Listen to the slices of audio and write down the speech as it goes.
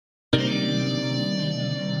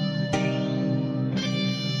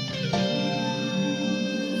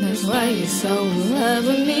that's why he's so in love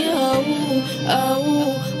with me. Oh,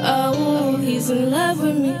 oh, oh, he's in love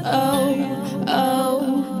with me. Oh,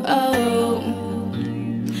 oh, oh.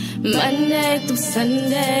 Monday through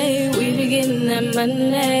Sunday, we begin that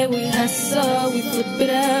Monday. We hustle, we flip it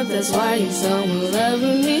up, that's why he's so in love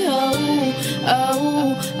with me. Oh,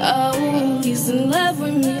 oh, oh, he's in love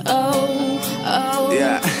with me. Oh, oh,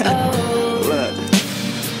 yeah. Oh. Look.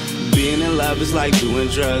 Being in love is like doing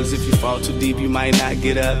drugs. If you fall too deep, you might not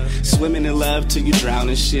get up. Swimming in love till you drown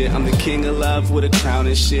in shit. I'm the king of love with a crown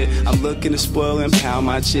and shit. I'm looking to spoil and pound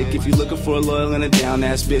my chick. If you looking for a loyal and a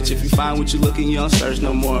down-ass bitch, if you find what you're looking, you don't search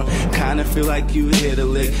no more. Kinda feel like you hit a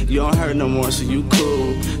lick. You don't hurt no more, so you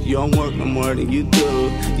cool. You don't work no more than you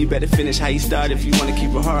do. You better finish how you start if you wanna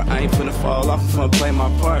keep a heart. I ain't finna fall off, I'm finna play my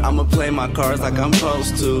part. I'ma play my cards like I'm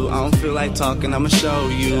supposed to. I don't feel like talking, I'ma show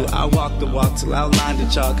you. I walk the walk till I outline the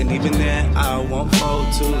chalk, and even then I won't fold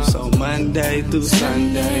too. So Monday through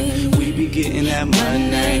Sunday, we be getting that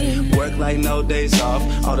money. Work like no days off,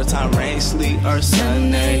 all the time, rain, sleet, or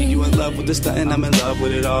Sunday. You in love with the stunt and I'm in love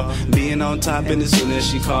with it all. Being on top, and as soon as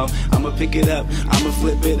she call, I'ma pick it up, I'ma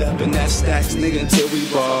flip it up, and that stacks, nigga, until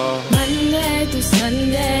we ball. Monday through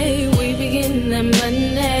Sunday, we begin that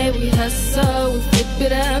Monday. We hustle, we flip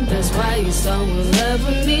it up, that's why you're so in love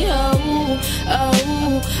with me. Oh,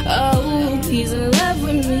 oh, oh, he's in love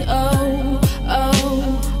with me. Oh,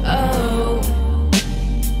 oh, oh.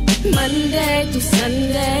 Monday through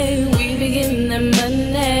Sunday, we begin that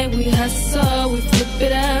Monday. We hustle, we flip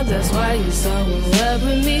it up, that's why you're so in love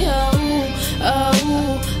with me. Oh,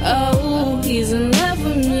 oh, oh, he's in love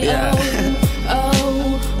with me. Yeah.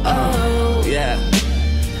 Oh, oh, oh. Yeah.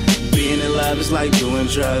 Being in love is like doing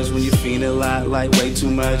drugs. When you feed a lot, like way too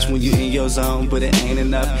much. When you in your zone, but it ain't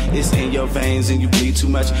enough. It's in your veins and you bleed too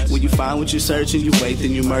much. When you find what you're searching, you wait,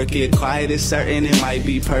 then you murk it. Quiet is certain, it might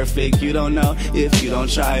be perfect. You don't know if you don't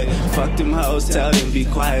try it. Fuck them hoes, tell them be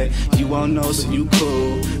quiet. You won't know, so you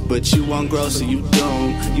cool, but you won't grow, so you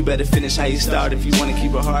doomed. You better finish how you start if you wanna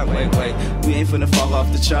keep a heart. Wait, we ain't finna fall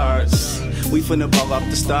off the charts. We finna ball off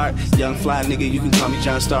the start. Young fly nigga, you can call me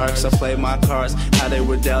John Starks. I play my cards, how they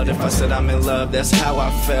were dealt. If I said I'm in love, that's how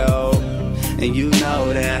I felt. And you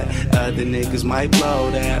know that other niggas might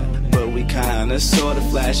blow that, but we kinda sorta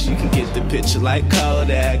flash. You can get the picture like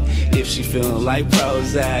Kodak. If she feeling like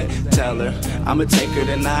Prozac, tell her I'ma take her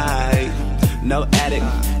tonight. No addict,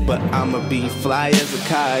 but I'ma be fly as a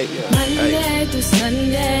kite. Monday through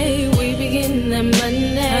Sunday, we begin that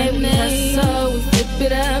Monday. We hustle, we flip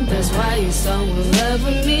it up, that's why you're so in love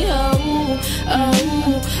with me. Oh,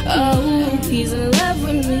 oh, oh, he's in love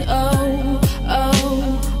with me. Oh,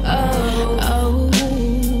 oh, oh, oh.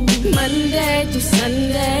 Monday through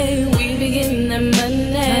Sunday, we begin that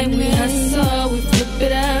Monday. We hustle, we flip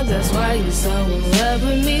it up, that's why you're so in love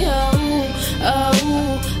with me. Oh,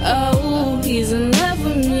 oh, oh, he's in love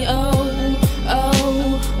with me. Oh,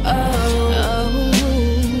 oh, oh, oh.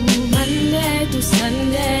 Monday through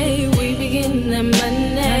Sunday, we begin that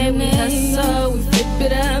Monday. We hustle, we flip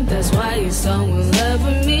it up, that's why you're so in love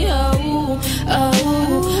with me. Oh,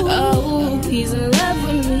 oh, oh, he's in love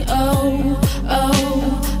with me. Oh,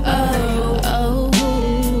 oh, oh, oh.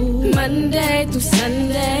 Monday through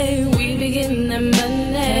Sunday, we begin that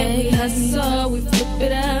Monday. We hustle, we flip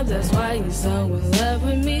it up, that's why you're so in love.